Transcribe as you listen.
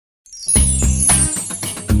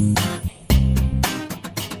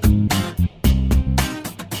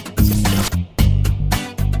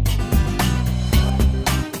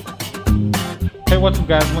what's up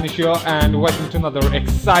guys, Manish here and welcome to another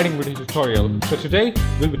exciting video tutorial. So today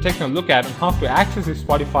we'll be taking a look at how to access the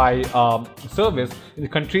Spotify service in the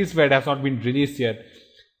countries where it has not been released yet.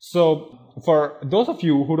 So for those of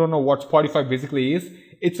you who don't know what Spotify basically is,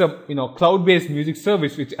 it's a cloud-based music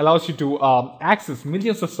service which allows you to access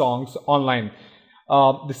millions of songs online.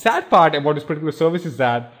 The sad part about this particular service is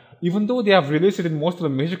that even though they have released it in most of the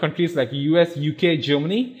major countries like US, UK,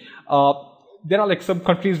 Germany, there are like some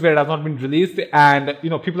countries where it has not been released and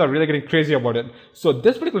people are really getting crazy about it. So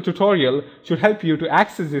this particular tutorial should help you to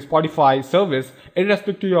access the Spotify service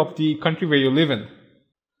irrespective of the country where you live in.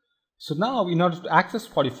 So now in order to access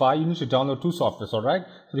Spotify, you need to download two softwares, alright?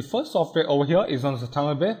 So the first software over here is on the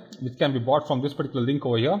Tunnelbear, which can be bought from this particular link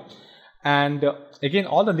over here. And again,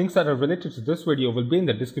 all the links that are related to this video will be in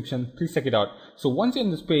the description. Please check it out. So once you're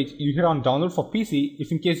on this page, you hit on download for PC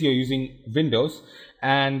if in case you're using Windows.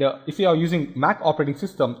 And if you are using Mac operating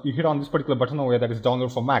system, you hit on this particular button over here that is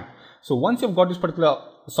download for Mac. So once you've got this particular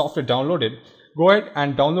software downloaded, go ahead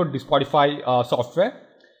and download the Spotify software.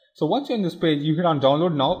 So once you're on this page, you hit on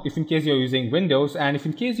download now if in case you're using Windows, and if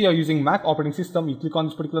in case you're using Mac operating system, you click on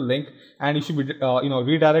this particular link and you should be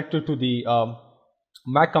redirected to the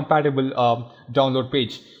Mac compatible download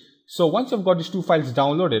page. So once you've got these two files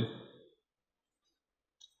downloaded,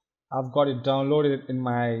 I've got it downloaded in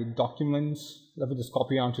my documents. Let me just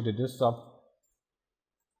copy onto the desktop.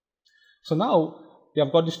 So now we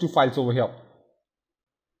have got these two files over here.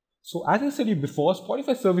 So as I said to you before,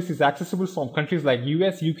 Spotify service is accessible from countries like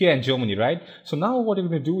US, UK and Germany, right? So now what we're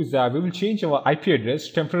going to do is that we will change our IP address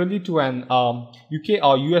temporarily to an UK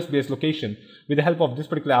or US based location with the help of this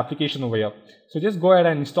particular application over here. So just go ahead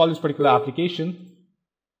and install this particular application.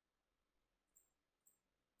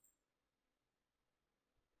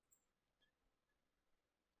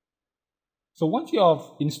 So once you have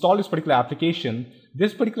installed this particular application,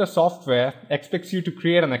 this particular software expects you to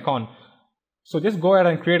create an account. So just go ahead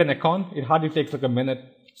and create an account. It hardly takes like a minute.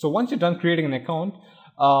 So once you're done creating an account,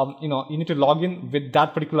 you need to log in with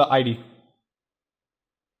that particular ID.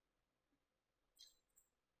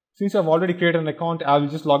 Since I've already created an account, I will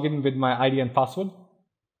just log in with my ID and password.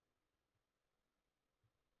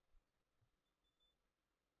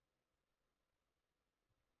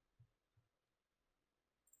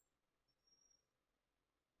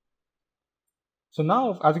 So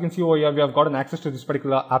now, as you can see over here, we have gotten access to this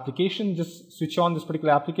particular application. Just switch on this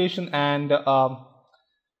particular application and,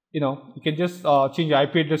 you can just change your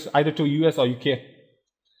IP address either to US or UK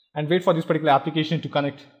and wait for this particular application to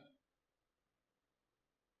connect.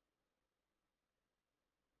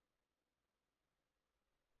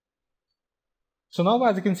 So now,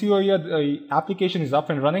 as you can see over here, the application is up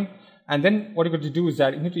and running. And then what you're going to do is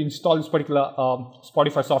that you need to install this particular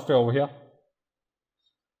Spotify software over here.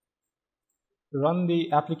 Run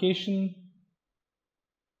the application,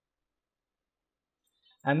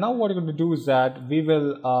 and now what you're going to do is that we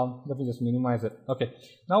will let me just minimize it. Okay,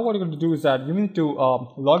 now what you're going to do is that we need to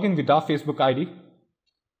log in with our Facebook ID.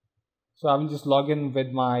 So I will just log in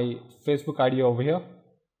with my Facebook ID over here.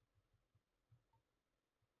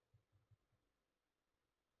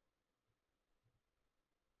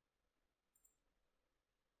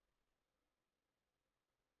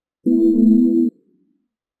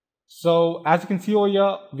 So as you can see over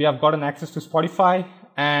here, we have gotten access to Spotify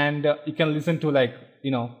and you can listen to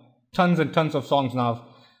tons and tons of songs now.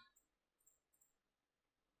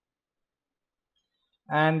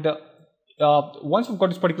 And once you've got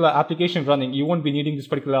this particular application running, you won't be needing this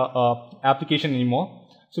particular application anymore.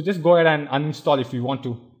 So just go ahead and uninstall if you want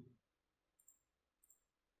to.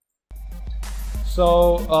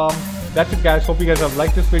 So that's it guys. Hope you guys have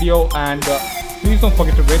liked this video, and please don't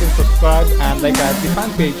forget to rate and subscribe and like our fan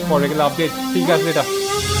page for regular updates. See you guys later.